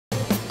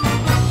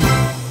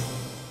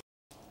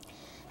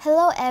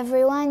Hello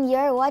everyone,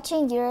 you're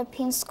watching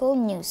European School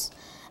News.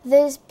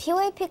 The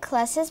PYP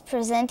classes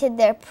presented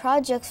their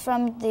projects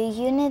from the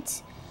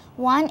Unit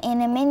 1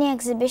 in a mini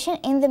exhibition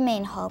in the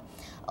main hall.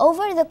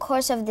 Over the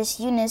course of this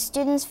unit,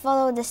 students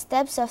followed the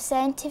steps of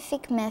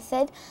scientific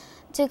method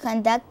to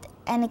conduct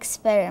an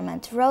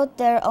experiment, wrote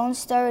their own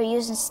story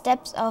using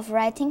steps of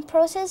writing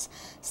process,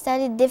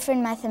 studied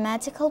different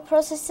mathematical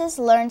processes,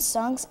 learned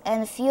songs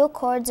and a few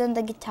chords on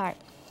the guitar,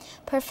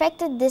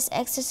 perfected this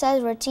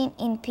exercise routine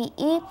in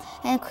PE,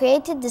 and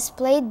created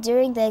display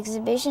during the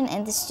exhibition,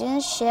 and the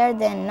students shared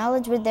their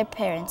knowledge with their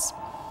parents.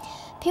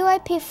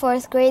 PYP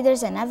 4th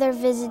graders and other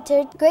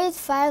visitors. Grade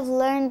 5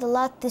 learned a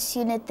lot this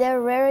unit.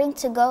 They're raring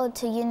to go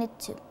to Unit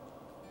 2.